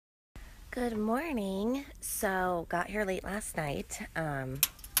Good morning. So got here late last night.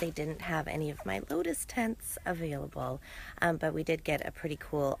 They didn't have any of my Lotus tents available, but we did get a pretty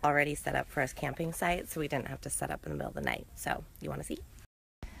cool already set up for us camping site, so we didn't have to set up in the middle of the night. So you want to see?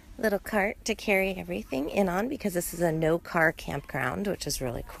 Little cart to carry everything in on because this is a no-car campground, which is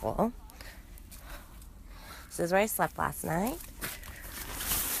really cool. This is where I slept last night.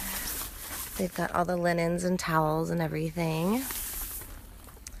 They've got all the linens and towels and everything.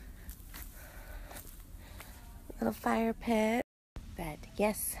 Little fire pit. Bed.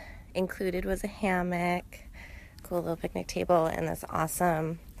 Yes, included was a hammock, cool little picnic table, and this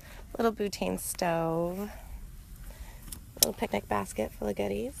awesome little butane stove. Little picnic basket full of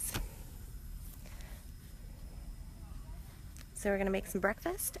goodies. So we're going to make some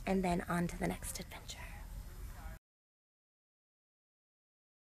breakfast and then on to the next adventure.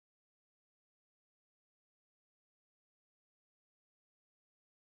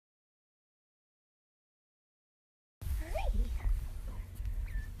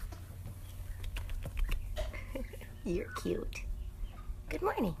 You're cute. Good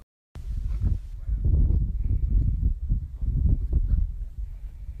morning.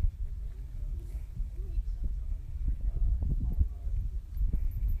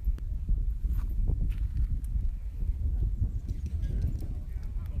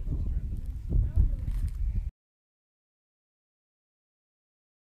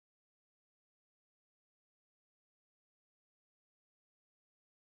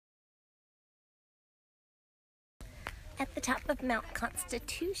 At the top of Mount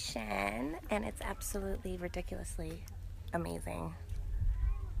Constitution, and it's absolutely ridiculously amazing.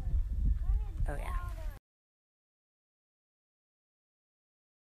 Oh yeah.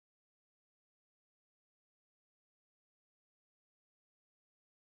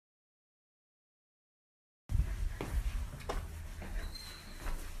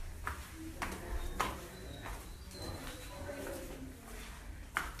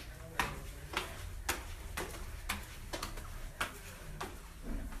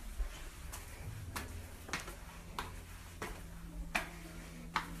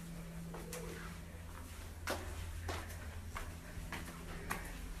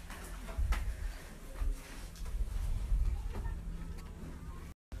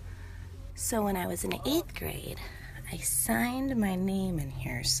 So when I was in 8th grade, I signed my name in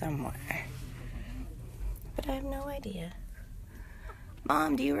here somewhere, but I have no idea.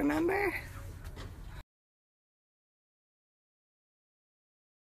 Mom, do you remember?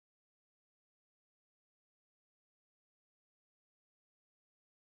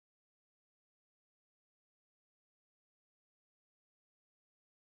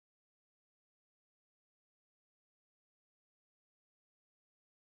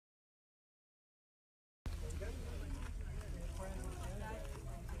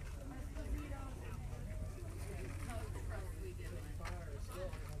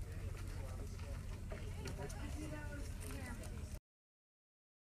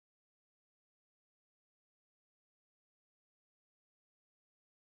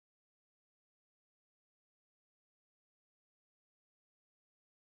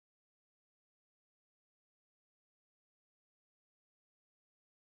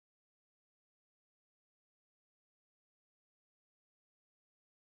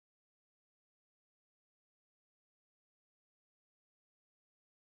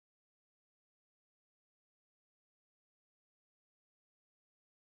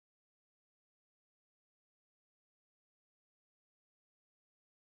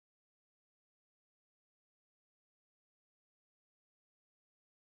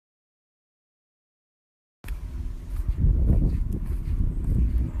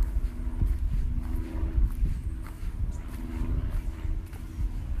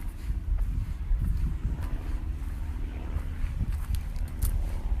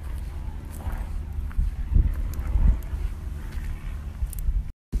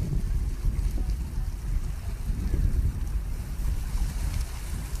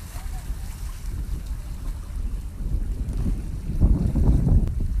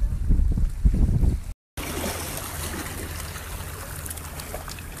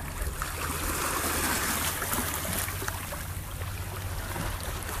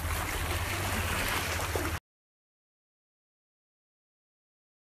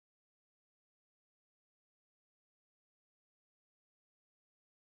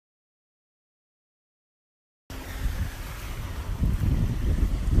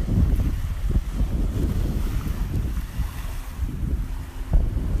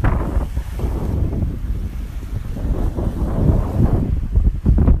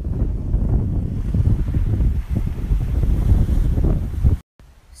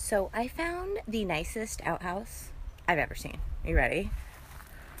 So I found the nicest outhouse I've ever seen. Are you ready?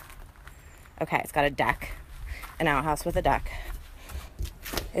 Okay, it's got a deck. An outhouse with a deck.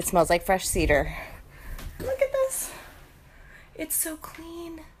 It smells like fresh cedar. Look at this. It's so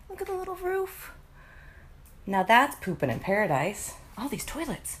clean. Look at the little roof. Now that's pooping in paradise. All these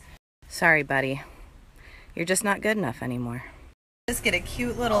toilets. Sorry, buddy. You're just not good enough anymore. Just get a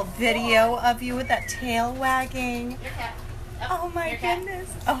cute little video of you with that tail wagging. Your cat. Oh my Your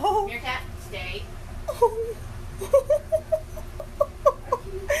goodness. Cat. Oh. Your cat. Stay. Oh.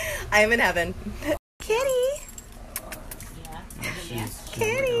 I'm in heaven. Kitty. Yeah.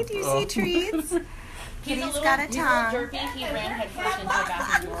 Kitty, do you see treats? Kitty's got a tongue. Jerky. He ran headfirst into the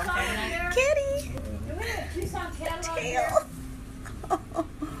bathroom door tonight. Kitty. Tail.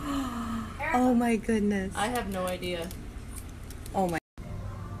 Oh my goodness. I have no idea. Oh my.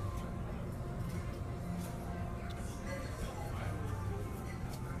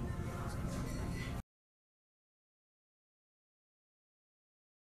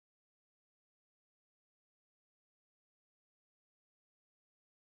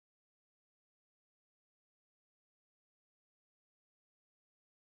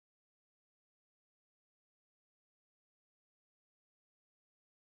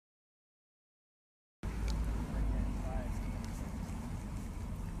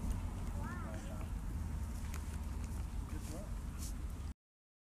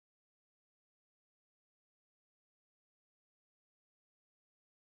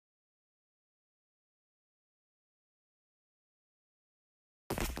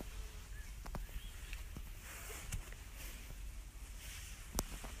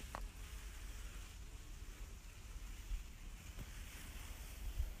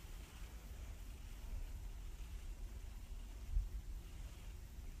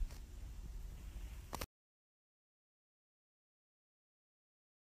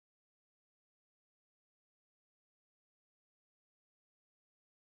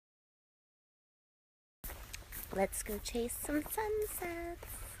 Let's go chase some sunsets.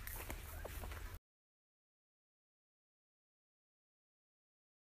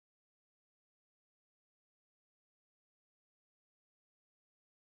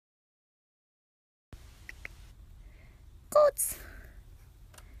 Goats.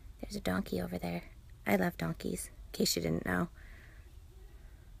 There's a donkey over there. I love donkeys, in case you didn't know.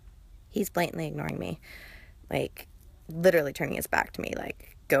 He's blatantly ignoring me. Like, literally turning his back to me.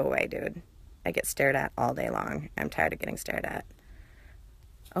 Like, go away, dude. I get stared at all day long. I'm tired of getting stared at.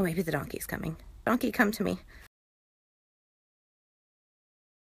 Oh, maybe the donkey's coming. Donkey, come to me.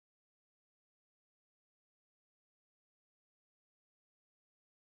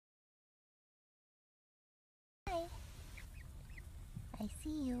 Hi. I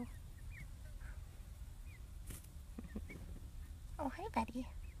see you. Oh, hi, buddy.